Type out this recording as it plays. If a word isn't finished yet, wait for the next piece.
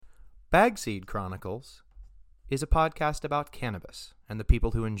Bagseed Chronicles is a podcast about cannabis and the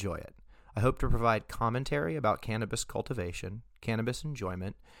people who enjoy it. I hope to provide commentary about cannabis cultivation, cannabis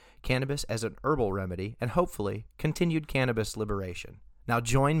enjoyment, cannabis as an herbal remedy, and hopefully continued cannabis liberation. Now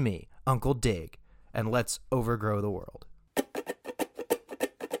join me, Uncle Dig, and let's overgrow the world.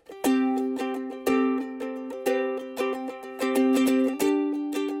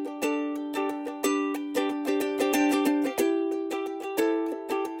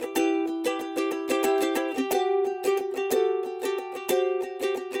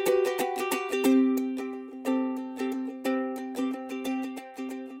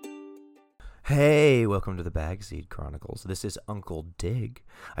 Hey, welcome to the Bagseed Chronicles. This is Uncle Dig.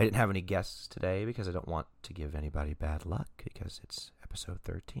 I didn't have any guests today because I don't want to give anybody bad luck because it's episode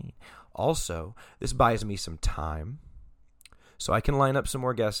 13. Also, this buys me some time so I can line up some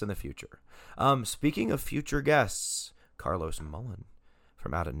more guests in the future. Speaking of future guests, Carlos Mullen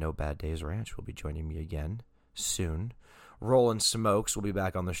from out at No Bad Days Ranch will be joining me again soon. Rollin' Smokes will be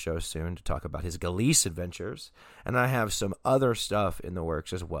back on the show soon to talk about his Galice adventures, and I have some other stuff in the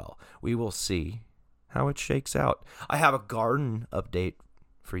works as well. We will see how it shakes out. I have a garden update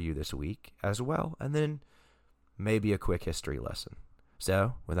for you this week as well, and then maybe a quick history lesson.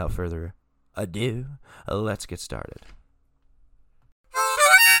 So, without further ado, let's get started.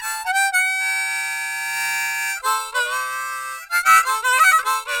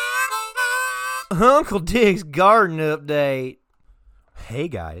 Uncle Dig's garden update. Hey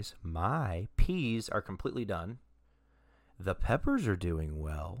guys, my peas are completely done. The peppers are doing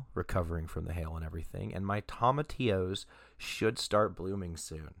well, recovering from the hail and everything, and my tomatillos should start blooming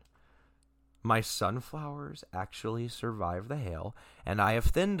soon. My sunflowers actually survived the hail, and I have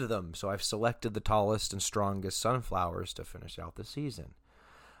thinned them, so I've selected the tallest and strongest sunflowers to finish out the season.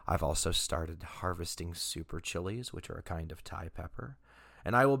 I've also started harvesting super chilies, which are a kind of Thai pepper.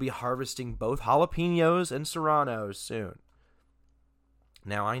 And I will be harvesting both jalapenos and serranos soon.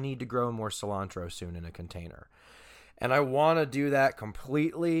 Now, I need to grow more cilantro soon in a container. And I want to do that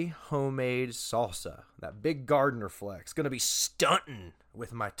completely homemade salsa. That big gardener flex. Going to be stunting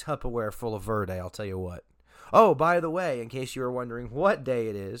with my Tupperware full of verde, I'll tell you what. Oh, by the way, in case you were wondering what day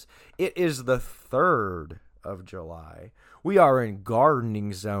it is the 3rd of July. We are in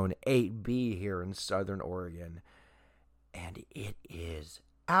Gardening Zone 8B here in Southern Oregon. And it is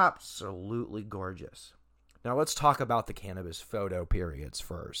absolutely gorgeous. Now let's talk about the cannabis photo periods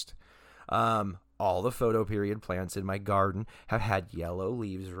first. All the photo period plants in my garden have had yellow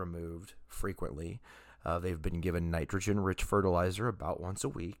leaves removed frequently. They've been given nitrogen-rich fertilizer about once a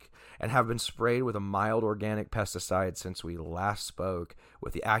week and have been sprayed with a mild organic pesticide since we last spoke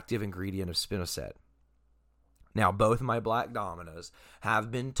with the active ingredient of spinosad. Now, both my black dominos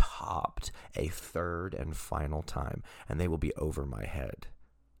have been topped a third and final time, and they will be over my head.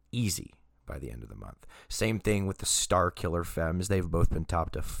 Easy by the end of the month. Same thing with the Star Killer Femmes. They've both been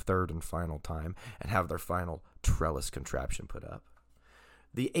topped a third and final time and have their final trellis contraption put up.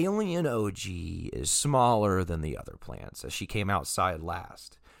 The Alien OG is smaller than the other plants, as she came outside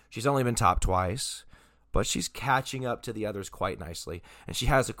last. She's only been topped twice, but she's catching up to the others quite nicely, and she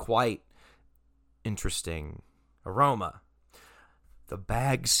has a quite interesting aroma. The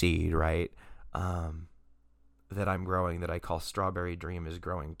bag seed, right, that I'm growing that I call Strawberry Dream is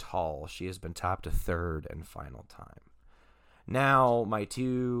growing tall. She has been topped a third and final time. Now, my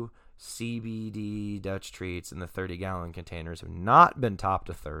 2 CBD Dutch treats in the 30-gallon containers have not been topped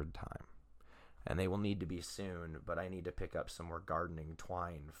a third time. And they will need to be soon, but I need to pick up some more gardening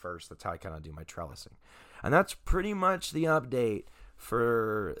twine first. That's how I kind of do my trellising. And that's pretty much the update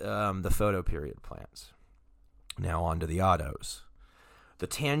for the photo period plants. Now on to the autos. The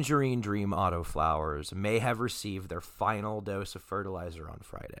Tangerine Dream auto flowers may have received their final dose of fertilizer on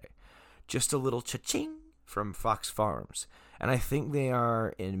Friday. Just a little cha-ching from Fox Farms. And I think they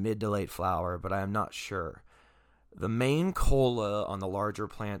are in mid to late flower, but I am not sure. The main cola on the larger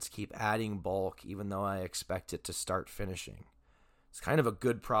plants keep adding bulk, even though I expect it to start finishing. It's kind of a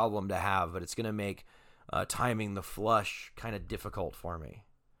good problem to have, but it's going to make timing the flush kind of difficult for me.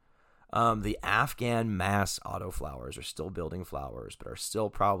 The Afghan mass autoflowers are still building flowers, but are still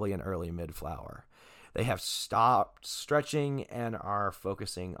probably an early mid-flower. They have stopped stretching and are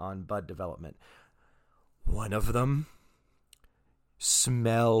focusing on bud development. One of them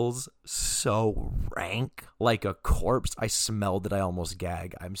smells so rank, like a corpse. I smelled it, I almost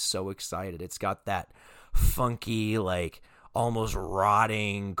gag. I'm so excited. It's got that funky, like, almost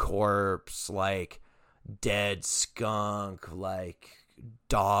rotting corpse, like, dead skunk, like,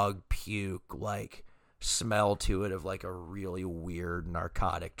 dog puke, like, smell to it of like a really weird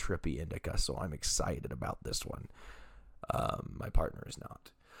narcotic trippy indica. So I'm excited about this one. My partner is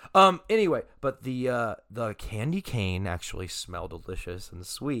not. Anyway, but the candy cane actually smell delicious and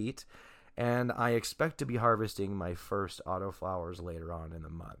sweet, and I expect to be harvesting my first autoflowers later on in the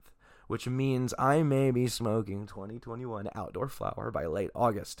month, which means I may be smoking 2021 outdoor flower by late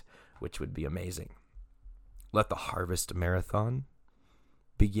August, which would be amazing. Let the harvest marathon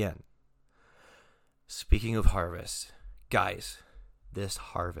begin. Speaking of harvest, guys, this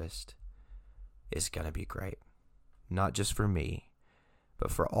harvest is going to be great. Not just for me,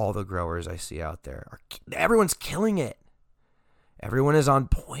 but for all the growers I see out there. Everyone's killing it. Everyone is on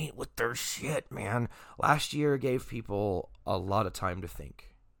point with their shit, man. Last year gave people a lot of time to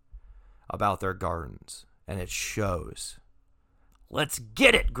think about their gardens, and it shows. Let's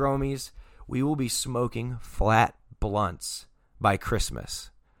get it, Gromies. We will be smoking flat blunts by Christmas.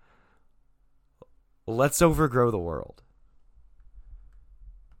 Let's overgrow the world.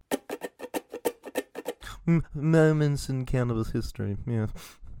 Moments in cannabis history, yeah.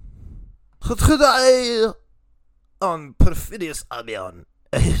 Today on Perfidious Albion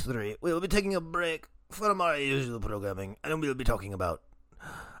History, we'll be taking a break from our usual programming, and we'll be talking about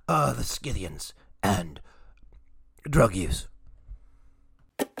the Scythians and drug use.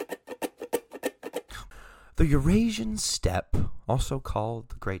 The Eurasian steppe, also called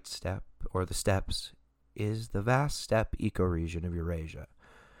the Great Steppe or the Steppes, is the vast steppe ecoregion of Eurasia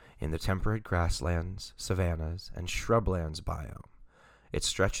in the temperate grasslands, savannas, and shrublands biome. It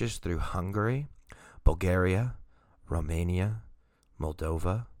stretches through Hungary, Bulgaria, Romania,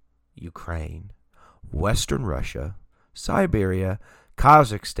 Moldova, Ukraine, Western Russia, Siberia,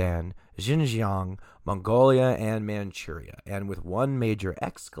 Kazakhstan, Xinjiang, Mongolia, and Manchuria, and with one major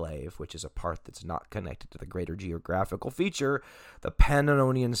exclave, which is a part that's not connected to the greater geographical feature, the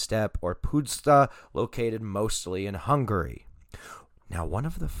Pannonian Steppe, or Pudsta, located mostly in Hungary. Now, one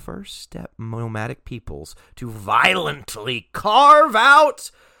of the first steppe nomadic peoples to violently carve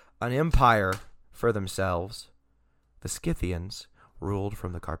out an empire for themselves, the Scythians ruled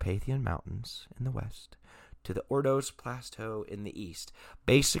from the Carpathian Mountains in the west to the Ordos Plateau in the east,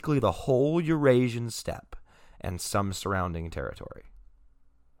 basically the whole Eurasian steppe and some surrounding territory.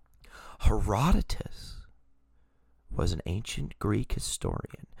 Herodotus was an ancient Greek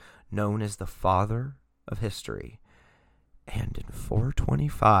historian known as the father of history, and in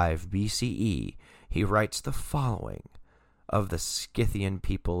 425 BCE he writes the following of the Scythian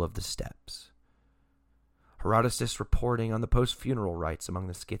people of the steppes. Herodotus reporting on the post-funeral rites among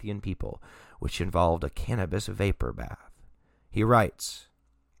the Scythian people, which involved a cannabis vapor bath. He writes,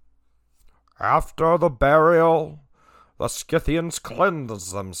 "After the burial, the Scythians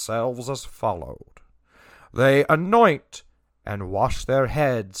cleanse themselves as followed. They anoint and wash their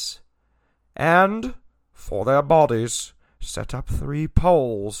heads, and, for their bodies, set up 3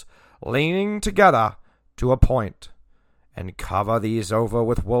 poles, leaning together to a point, and cover these over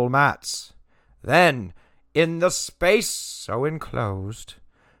with wool mats. Then, in the space so enclosed,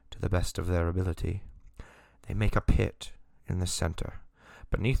 to the best of their ability, they make a pit in the center,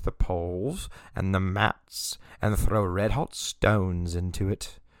 beneath the poles and the mats, and throw red-hot stones into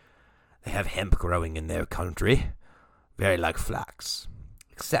it. They have hemp growing in their country, very like flax,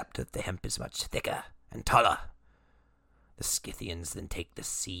 except that the hemp is much thicker and taller. The Scythians then take the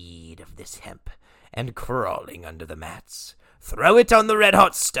seed of this hemp, and crawling under the mats, throw it on the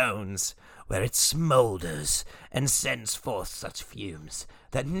red-hot stones, where it smolders and sends forth such fumes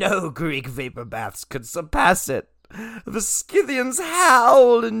that no Greek vapor baths could surpass it. The Scythians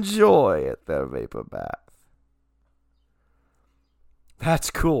howl in joy at their vapor bath." That's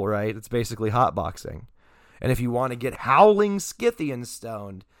cool, right? It's basically hotboxing. And if you want to get howling Scythians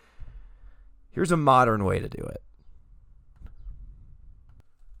stoned, here's a modern way to do it.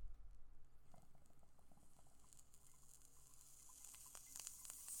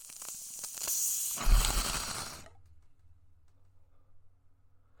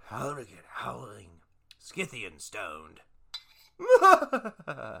 How to get howling Scythian stoned.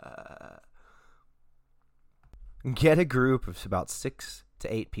 Get a group of about 6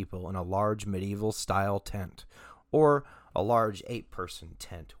 to 8 people in a large medieval-style tent, or a large 8-person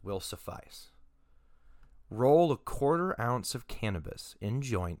tent will suffice. Roll a 1/4 ounce of cannabis in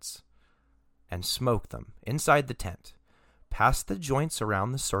joints and smoke them inside the tent. Pass the joints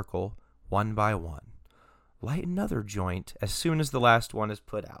around the circle one by one. Light another joint as soon as the last one is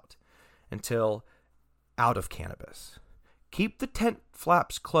put out, until out of cannabis. Keep the tent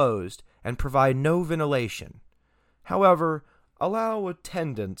flaps closed and provide no ventilation. However, allow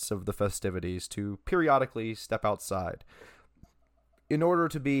attendants of the festivities to periodically step outside in order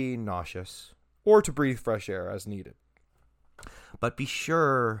to be nauseous or to breathe fresh air as needed. But be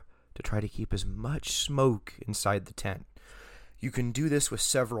sure to try to keep as much smoke inside the tent. You can do this with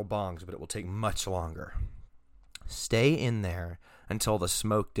several bongs, but it will take much longer. Stay in there until the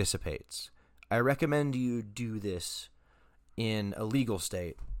smoke dissipates. I recommend you do this in a legal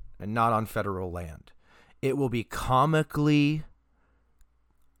state and not on federal land. It will be comically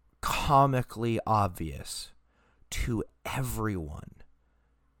obvious to everyone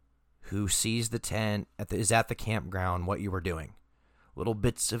who sees the tent is at the campground what you were doing. Little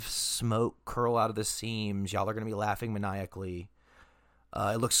bits of smoke curl out of the seams. Y'all are going to be laughing maniacally.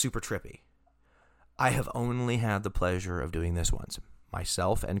 It looks super trippy. I have only had the pleasure of doing this once.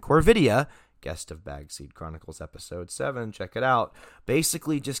 Myself and Corvidia, guest of Bagseed Chronicles episode 7, check it out,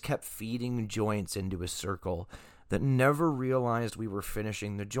 basically just kept feeding joints into a circle that never realized we were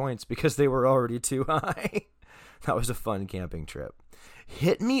finishing the joints because they were already too high. That was a fun camping trip.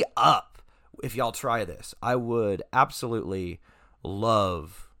 Hit me up if y'all try this. I would absolutely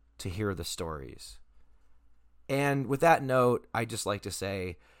love to hear the stories. And with that note, I just like to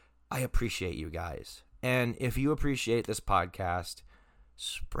say I appreciate you guys. And if you appreciate this podcast,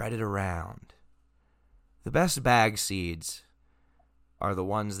 spread it around. The best bag seeds are the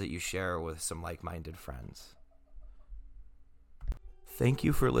ones that you share with some like-minded friends. Thank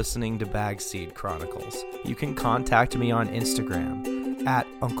you for listening to Bagseed Chronicles. You can contact me on Instagram at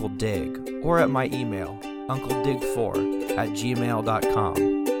Uncle Dig or at my email, uncledig4@gmail.com.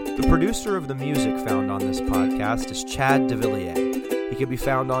 The producer of the music found on this podcast is Chad DeVilliers. He can be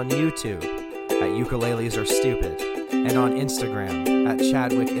found on YouTube at Ukuleles Are Stupid and on Instagram at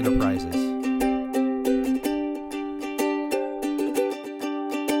Chadwick Enterprises.